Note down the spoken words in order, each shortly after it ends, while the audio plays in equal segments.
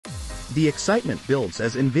The excitement builds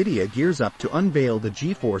as Nvidia gears up to unveil the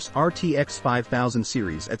GeForce RTX 5000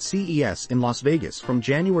 series at CES in Las Vegas from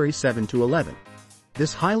January 7 to 11.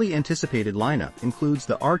 This highly anticipated lineup includes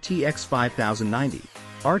the RTX 5090,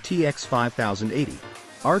 RTX 5080,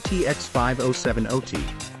 RTX 5070T,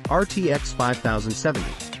 RTX 5070,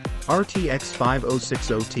 RTX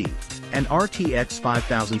 5060T, and RTX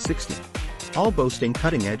 5060, all boasting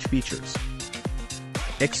cutting-edge features.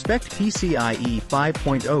 Expect PCIe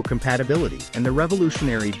 5.0 compatibility and the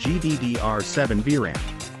revolutionary GDDR7 VRAM.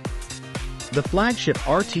 The flagship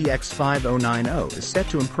RTX 5090 is set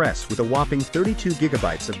to impress with a whopping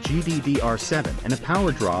 32GB of GDDR7 and a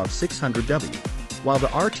power draw of 600W, while the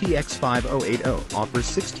RTX 5080 offers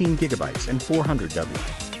 16GB and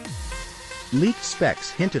 400W. Leaked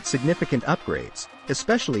specs hint at significant upgrades,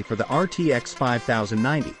 especially for the RTX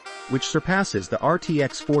 5090, which surpasses the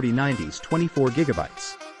RTX 4090's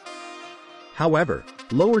 24GB. However,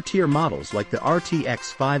 lower-tier models like the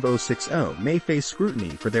RTX 5060 may face scrutiny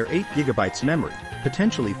for their 8GB memory,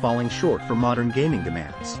 potentially falling short for modern gaming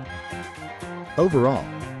demands. Overall,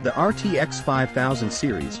 the RTX 5000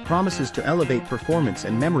 series promises to elevate performance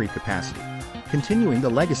and memory capacity, continuing the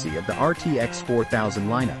legacy of the RTX 4000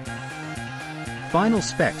 lineup. Final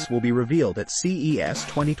specs will be revealed at CES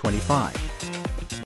 2025.